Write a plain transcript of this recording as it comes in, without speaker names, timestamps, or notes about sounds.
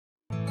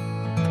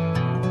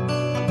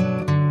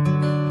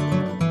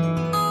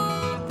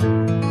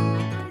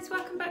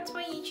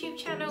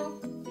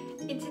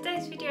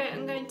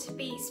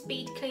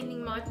speed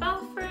cleaning my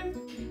bathroom.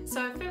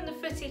 So I filmed the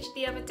footage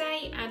the other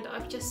day and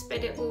I've just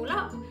sped it all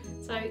up.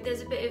 So there's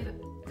a bit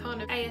of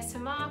kind of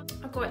ASMR.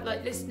 I quite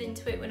like listening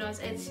to it when I was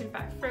editing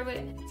back through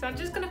it. So I'm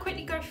just going to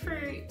quickly go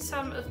through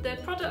some of the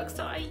products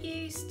that I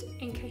used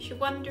in case you're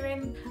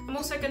wondering. I'm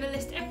also going to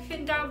list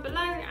everything down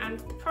below and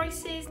the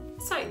prices.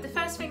 So the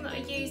first thing that I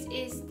use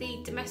is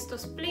the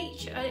Domestos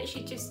bleach. I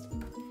literally just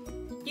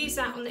use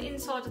that on the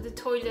inside of the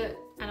toilet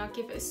and I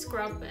give it a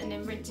scrub and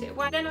then rinse it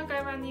away. Then I go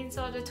around the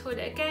inside of the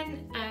toilet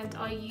again and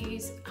I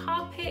use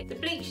Harpic. The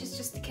bleach is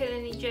just to kill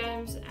any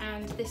germs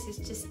and this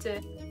is just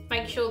to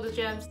make sure the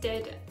germ's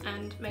dead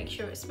and make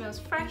sure it smells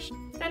fresh.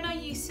 Then I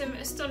use some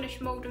Astonish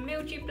mould and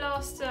mildew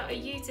blaster. I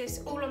use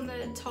this all on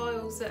the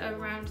tiles that are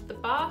around the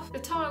bath. The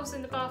tiles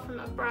in the bathroom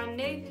are brand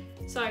new,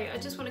 so I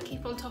just want to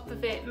keep on top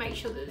of it, make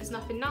sure that there's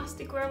nothing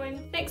nasty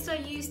growing. Next I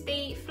use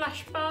the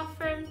flash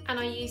bathroom and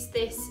I use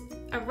this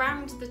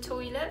around the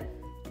toilet,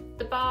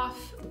 the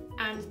bath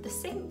and the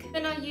sink.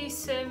 Then I use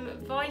some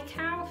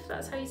Viakal, if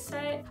that's how you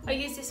say it. I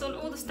use this on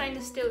all the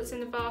stainless steel that's in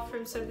the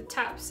bathroom, so the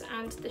taps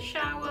and the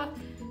shower.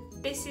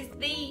 This is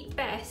the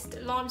best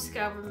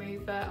limescale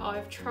remover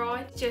I've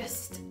tried.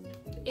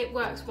 It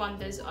works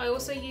wonders. I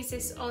also use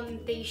this on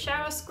the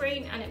shower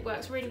screen and it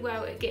works really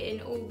well at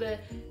getting all the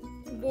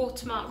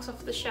watermarks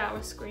off the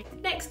shower screen.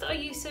 Next I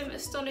use some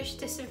Astonish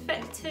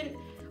disinfectant.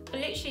 I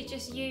literally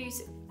just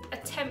use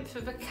 1/10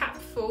 of a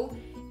capful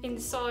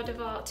inside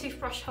of our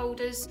toothbrush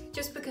holders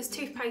just because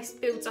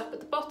toothpaste builds up at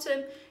the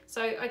bottom.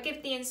 So I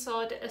give the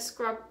inside a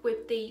scrub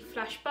with the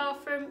flash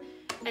bathroom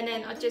and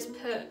then I just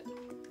put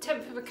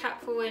 1/10 of a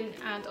capful in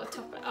and I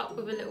top it up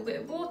with a little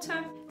bit of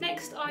water.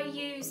 Next I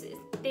use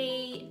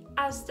the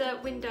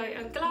Asda window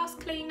and glass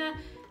cleaner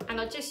and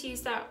I just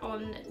use that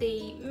on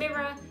the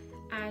mirror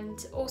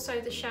and also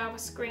the shower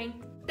screen.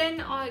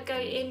 Then I go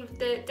in with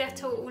the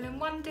Detol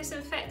all-in-one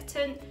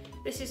disinfectant.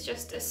 This is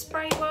just a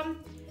spray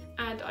one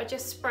and I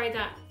just spray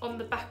that on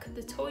the back of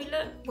the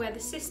toilet where the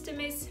system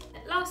is.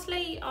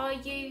 Lastly I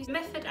use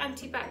Method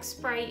Antibac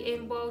spray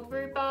in wild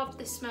rhubarb.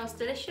 This smells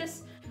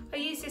delicious. I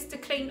use this to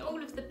clean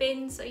all of the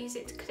bins. I use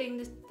it to clean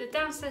the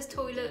downstairs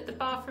toilet, the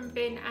bathroom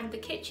bin and the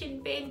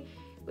kitchen bin,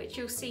 which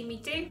you'll see me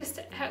do.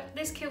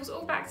 This kills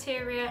all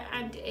bacteria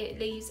and it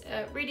leaves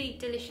a really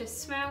delicious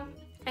smell.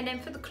 And then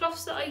for the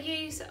cloths that I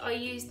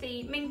use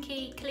the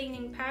Minky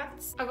cleaning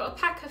pads. I got a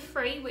pack of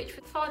 3, which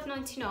was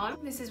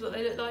 $5.99. This is what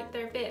they look like.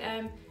 They're a bit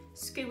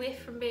skewy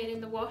from being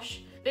in the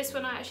wash. This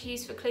one I actually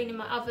use for cleaning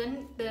my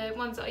oven. The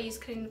ones that I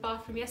used cleaning the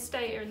bathroom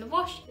yesterday are in the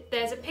wash.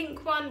 There's a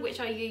pink one which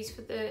I use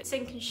for the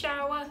sink and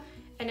shower,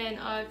 and then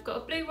I've got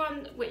a blue one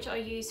which I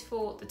use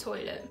for the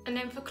toilet. And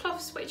then for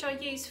cloths which I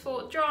use for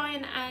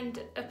drying and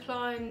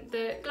applying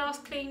the glass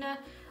cleaner,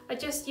 I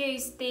just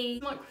use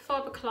the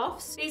microfiber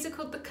cloths. These are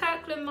called the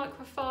Kirkland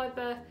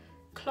microfiber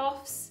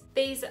cloths.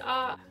 These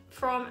are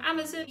from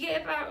Amazon. You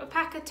get about a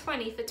pack of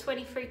 20 for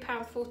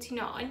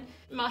 £23.49.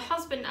 My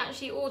husband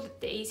actually ordered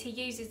these. He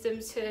uses them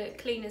to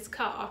clean his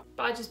car,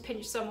 but I just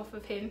pinched some off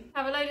of him.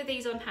 I have a load of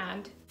these on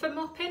hand. For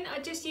mopping, I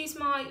just use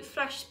my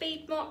Flash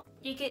Speed Mop.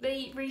 You get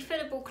the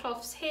refillable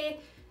cloths here.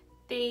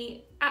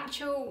 The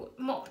actual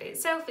mop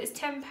itself is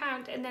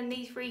 £10 and then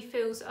these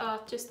refills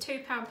are just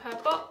 £2 per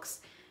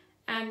box.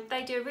 And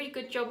they do a really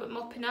good job at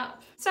mopping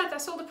up. So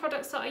that's all the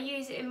products that I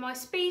use in my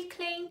speed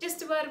clean.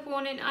 Just a word of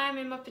warning, I am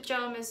in my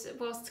pyjamas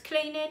whilst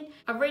cleaning.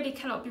 I really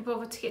cannot be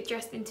bothered to get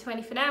dressed into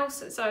anything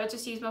else, so I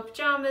just use my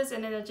pyjamas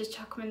and then I just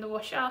chuck them in the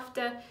wash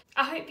after.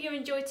 I hope you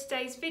enjoyed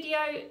today's video.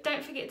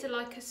 Don't forget to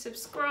like and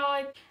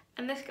subscribe,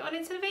 and let's get on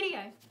into the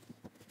video.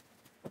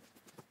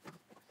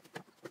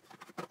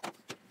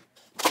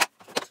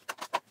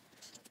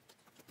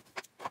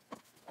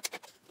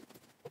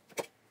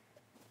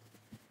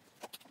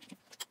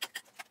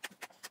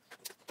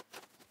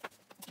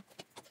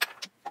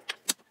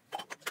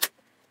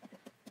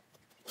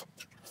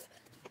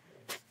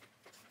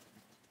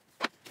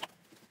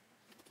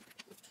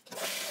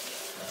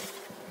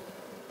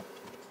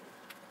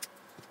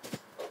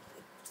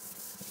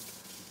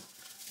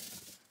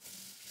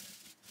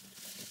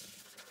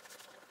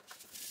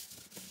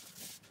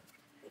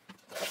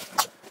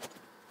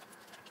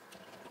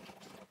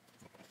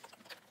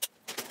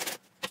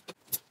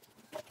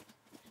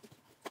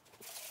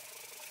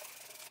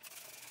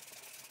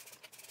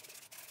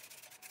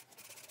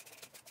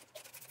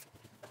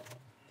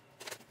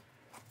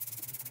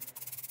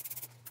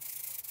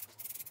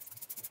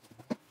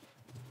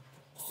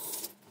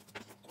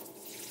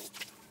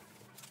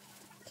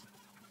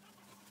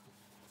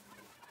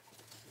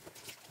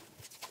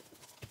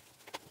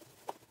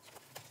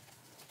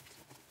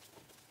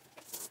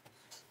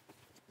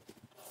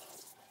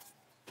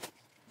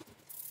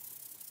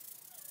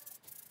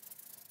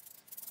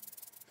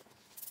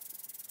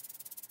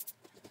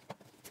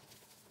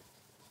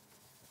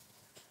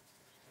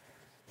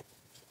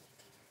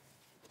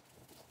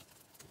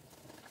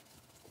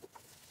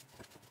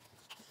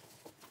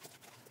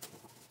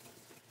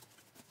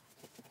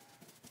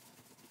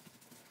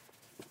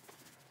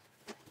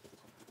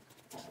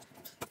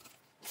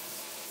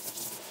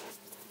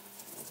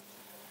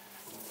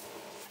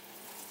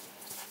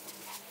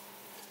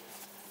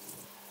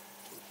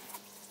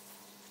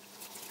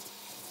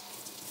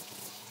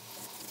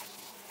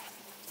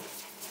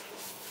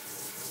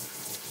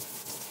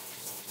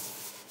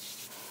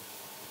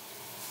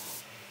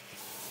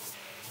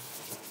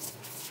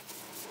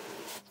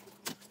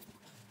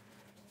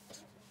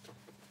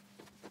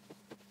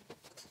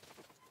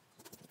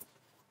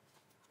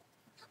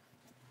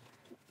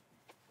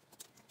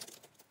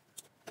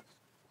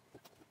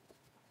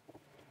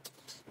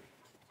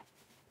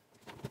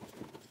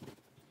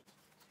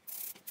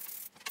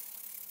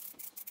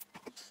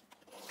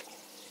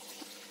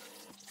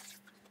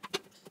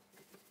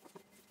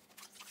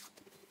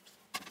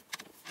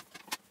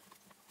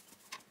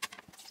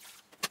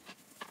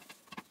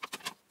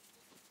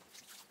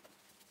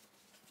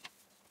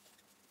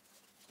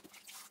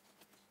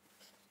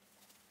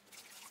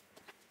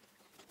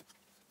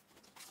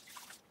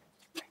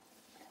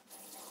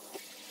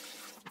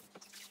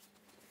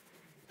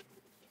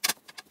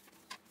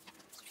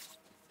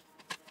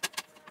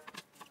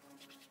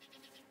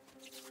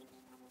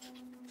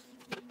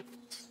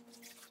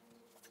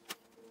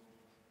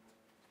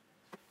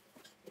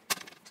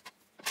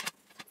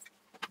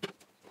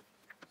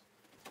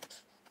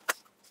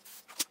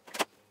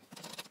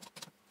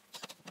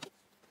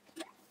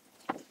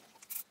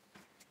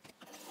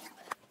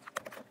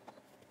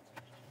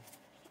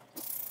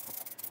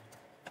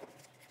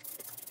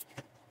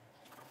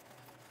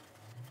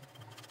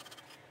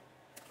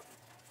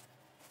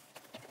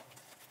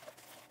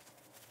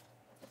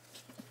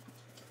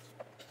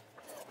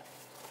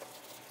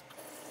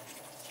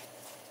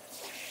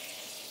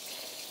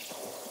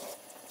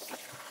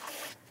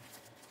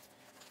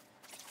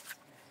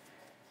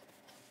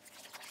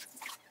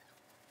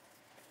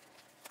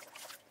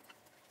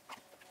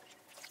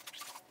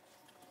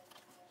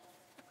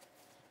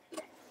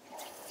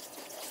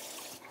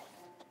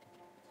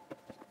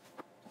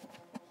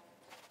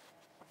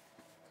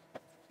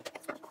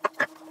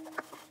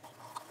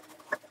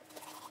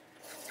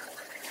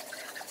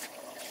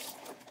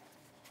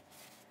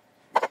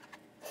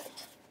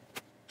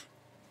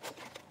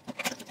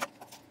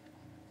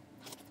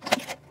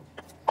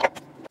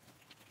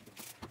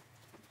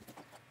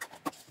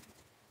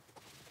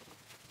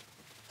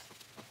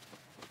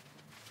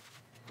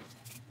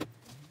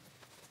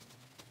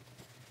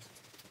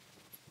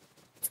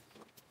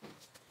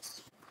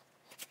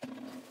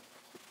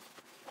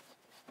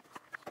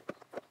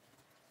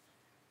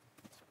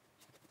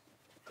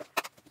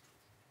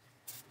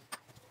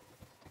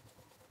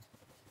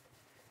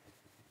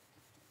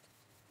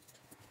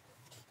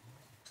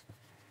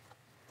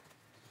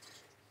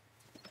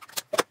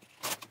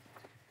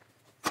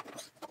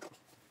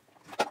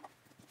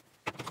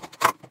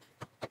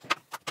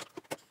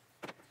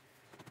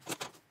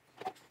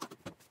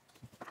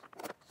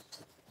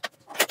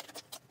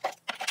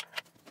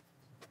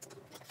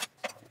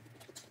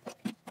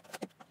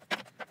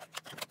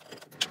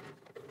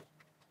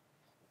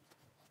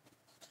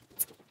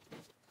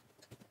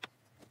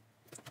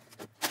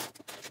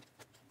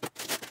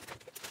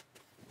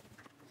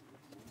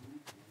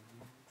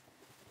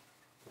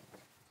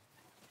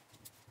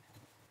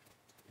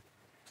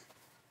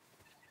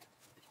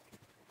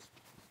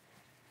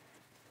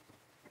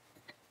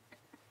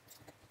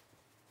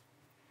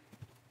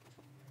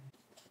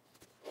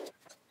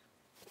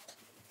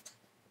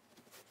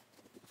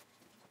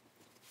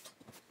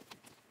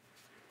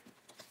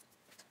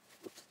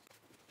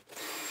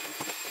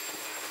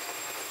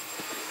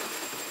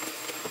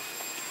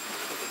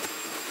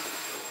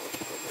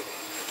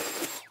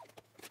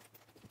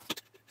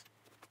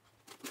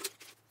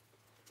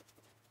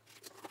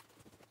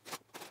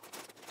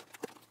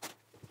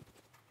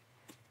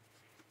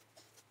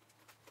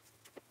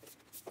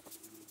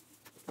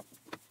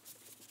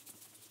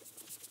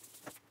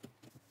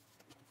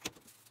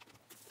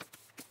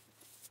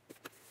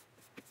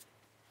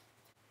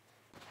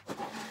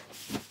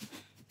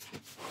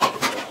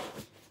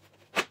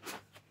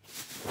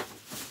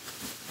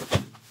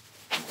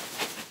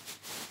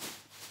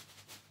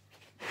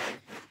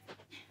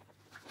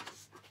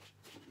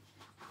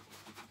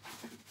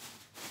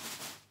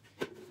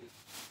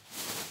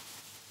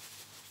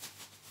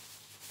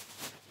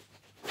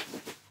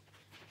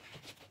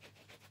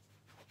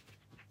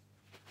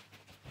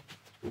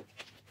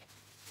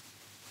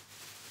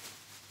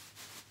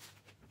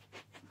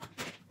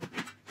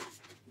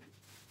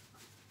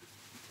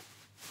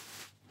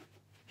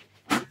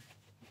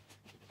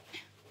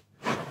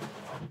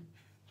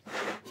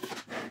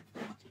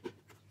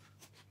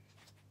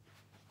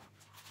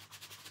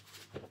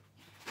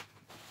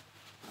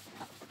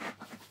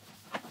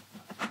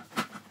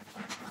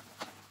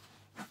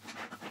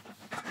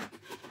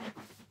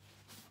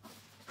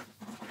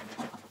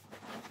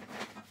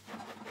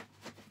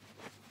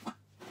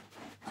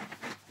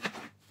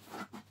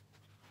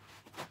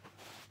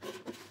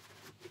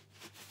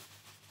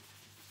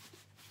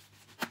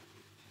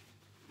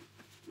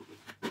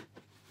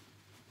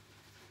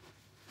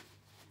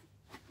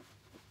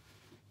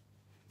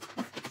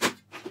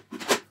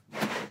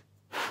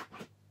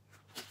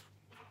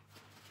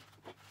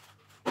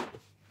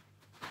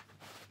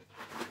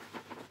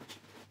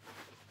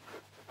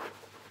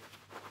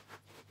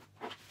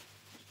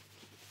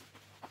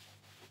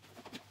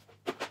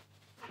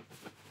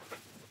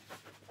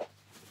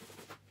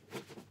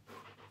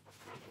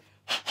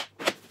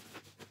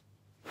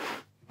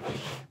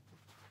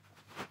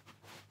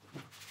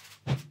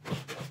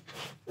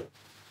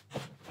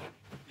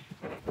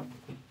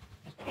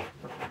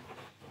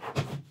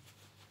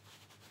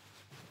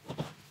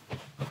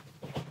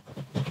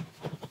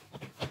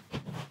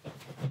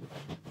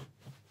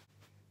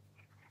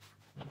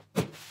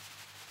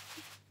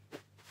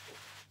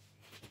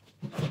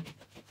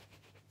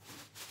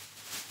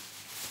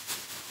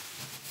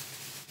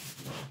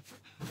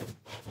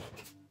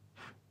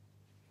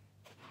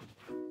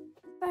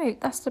 So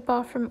that's the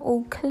bathroom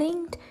all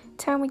cleaned.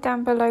 Tell me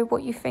down below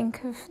what you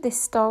think of this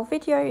style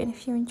video, and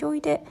if you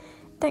enjoyed it,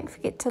 don't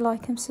forget to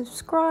like and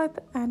subscribe,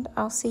 and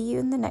I'll see you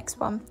in the next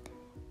one.